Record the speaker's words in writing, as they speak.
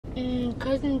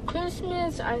Cause in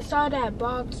Christmas I saw that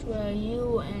box where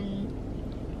you and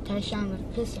Tyshawn was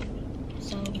kissing.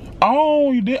 So.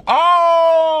 Oh, you did?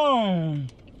 Oh!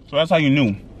 So that's how you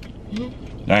knew?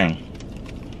 Mm-hmm. Dang.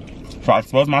 So I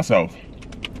exposed myself.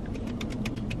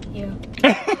 Yeah.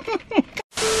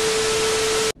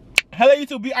 Hello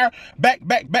YouTube, we are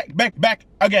back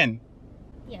again.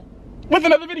 Yeah. With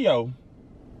another video.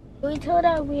 We told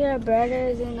that we are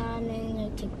brothers and I'm in your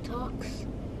TikToks.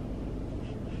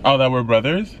 Oh, that we're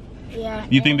brothers? Yeah.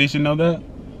 You think they should know that?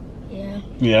 Yeah.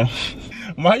 Yeah.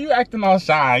 Why are you acting all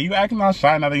shy? You acting all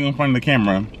shy now that you're in front of the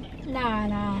camera.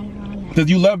 Nah. Because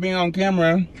you love being on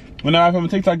camera. Whenever I'm on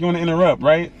TikTok, you want to interrupt,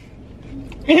 right?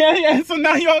 Yeah. So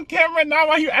now you're on camera. Now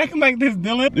why you acting like this,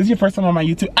 Dylan? This is your first time on my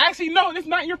YouTube. Actually, no, this is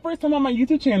not your first time on my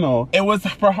YouTube channel. It was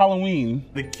for Halloween.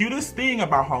 The cutest thing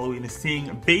about Halloween is seeing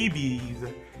babies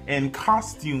in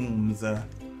costumes.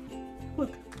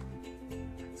 Look.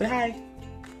 Say hi.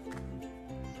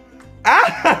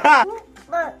 Ah!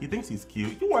 He thinks he's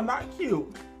cute. You are not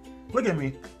cute. Look at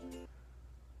me.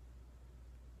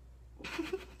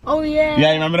 Oh yeah. Yeah,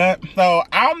 you remember that? So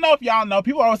I don't know if y'all know.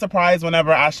 People are always surprised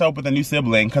whenever I show up with a new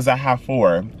sibling because I have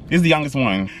 4. This is the youngest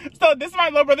one. So this is my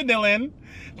little brother Dylan.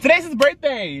 Today's his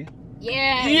birthday.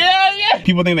 Yeah. Yeah.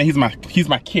 People think that he's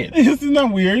my kid. This is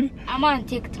not weird. I'm on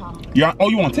TikTok. You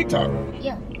on TikTok?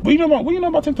 Yeah. What you know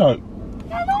about TikTok?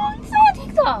 I don't on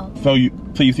TikTok. So you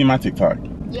see my TikTok?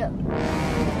 Yeah.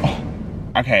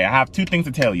 Okay, I have 2 things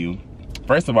to tell you.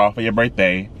 First of all, for your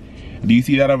birthday, do you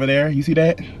see that over there? You see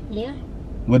that? Yeah.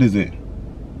 What is it?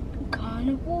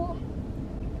 Carnival?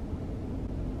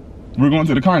 We're going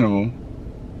to the carnival.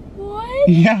 What?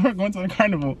 Yeah, we're going to the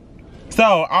carnival. So,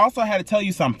 I also had to tell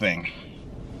you something.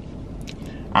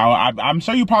 I'm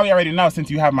sure you probably already know since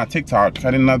you have my TikTok.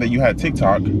 I didn't know that you had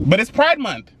TikTok. But it's Pride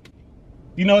Month.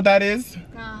 You know what that is?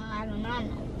 I don't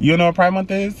know. You know what Pride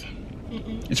Month is?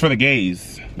 Mm-mm. It's for the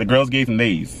gays. The girls, gays, and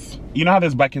theys. You know how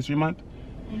there's Black History Month?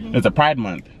 Mm-hmm. It's a Pride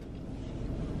Month.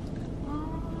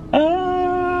 Oh.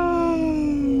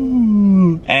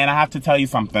 And I have to tell you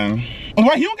something.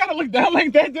 Why you don't gotta look down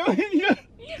like that, dude?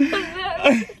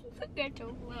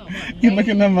 You're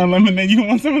looking at my lemonade. You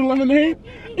want some lemonade?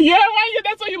 Yeah,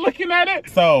 that's why you're looking at it.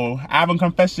 So, I have a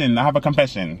confession.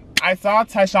 I saw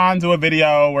Tyshawn do a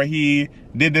video where he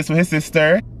did this with his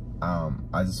sister.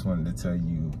 I just wanted to tell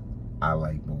you, I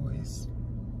like boys.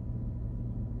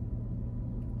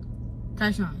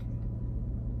 Tyshawn.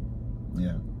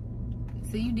 Yeah.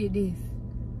 So you did this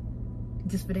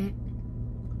just for that?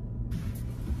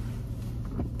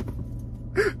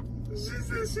 She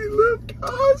said she loved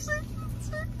cars.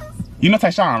 You know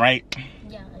Tyshawn, right?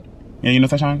 Yeah. Yeah, you know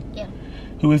Tyshawn? Yeah.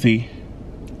 Who is he?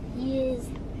 He is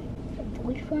a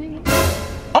boyfriend.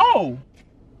 Oh!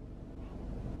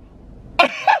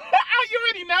 Oh, you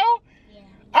already know? Yeah.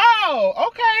 Oh,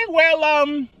 okay.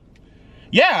 Well,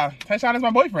 yeah, Tyshawn is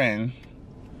my boyfriend.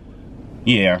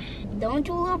 Yeah. Don't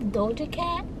you love Doja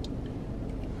Cat?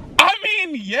 I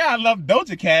mean, yeah, I love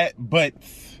Doja Cat, but...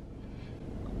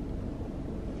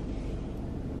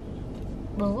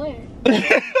 But where?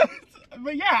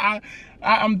 But yeah,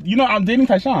 I'm dating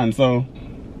Tyshawn, so...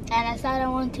 And I saw that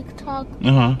on TikTok,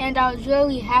 and I was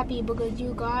really happy because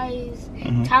you guys,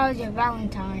 that was your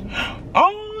Valentine.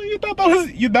 Oh, you thought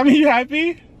that made you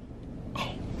happy?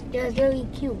 It was really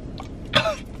cute.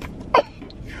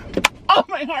 Oh,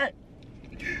 my heart.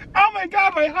 Oh my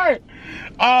God, my heart.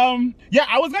 Yeah,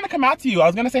 I was gonna come out to you. I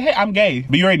was gonna say, hey, I'm gay.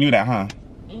 But you already knew that, huh?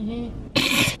 Yeah.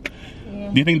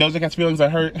 Do you think Doja Cat's feelings are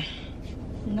hurt?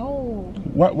 No.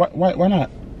 Why not?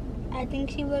 I think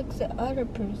she likes the other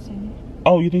person.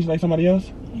 Oh, you think she likes somebody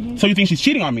else? So you think she's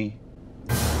cheating on me?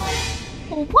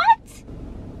 What?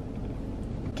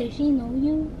 Does she know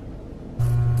you?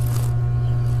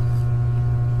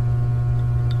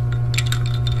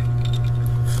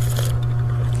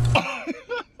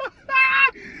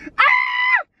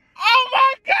 Oh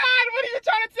my God, what are you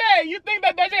trying to say? You think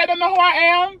that Doja Cat don't know who I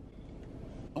am?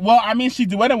 Well, I mean, she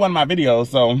duetted one of my videos,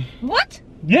 so. What?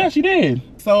 Yeah, she did.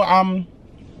 So,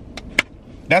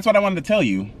 that's what I wanted to tell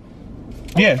you.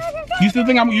 Yeah. Do you still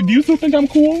think I'm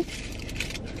cool?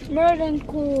 More than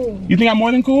cool. You think I'm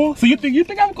more than cool? So you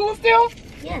think I'm cool still?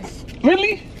 Yes.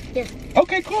 Really? Yes.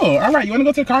 Okay, cool. All right, you want to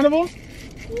go to the carnival?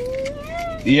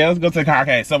 Yeah, let's go to the car.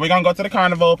 Okay, so we're gonna go to the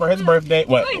carnival for his birthday.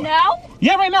 What? Right now?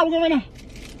 Yeah, right now. We're going right now.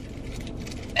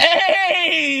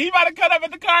 Hey, he about to cut up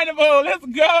at the carnival. Let's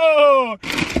go.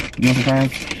 You want some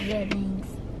cards? Yeah, thanks.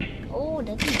 Oh,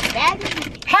 that's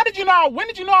bad. How did you know? When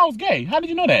did you know I was gay? How did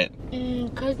you know that?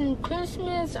 Cause in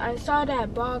Christmas I saw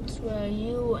that box where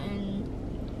you and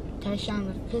Tyshawn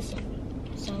was kissing.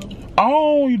 So.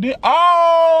 Oh, you did.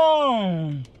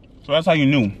 Oh. So that's how you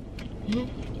knew.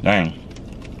 Dang.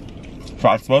 So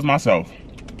I exposed myself.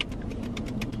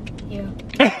 Yeah.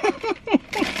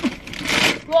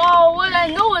 Well, what I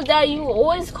know is that you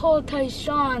always call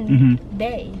Tyshawn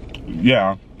Bay.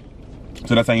 Yeah.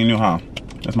 So that's how you knew, huh?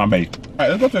 That's my bae. All right,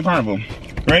 let's go to the carnival.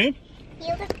 Ready?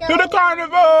 Yeah, let's go. To the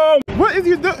carnival! What is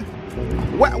you doing?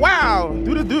 Wow!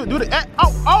 Do the,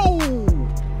 oh!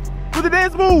 Do the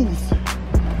dance moves!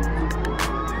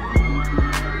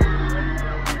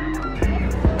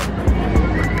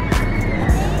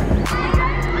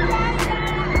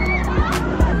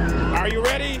 Are you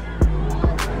ready?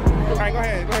 All right, go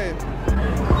ahead.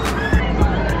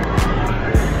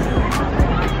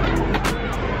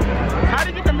 How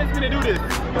did you convince me to do this?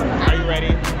 Are you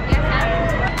ready?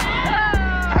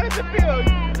 How does it feel?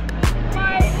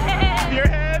 My head. Your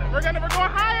head? We're going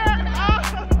higher. Oh.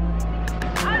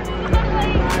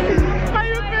 How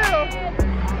you feel?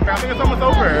 I think it's almost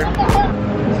over.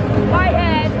 My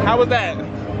head. How was that?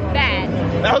 Bad.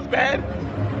 That was bad?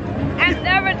 I'm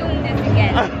never doing this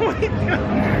again. Oh my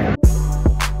God.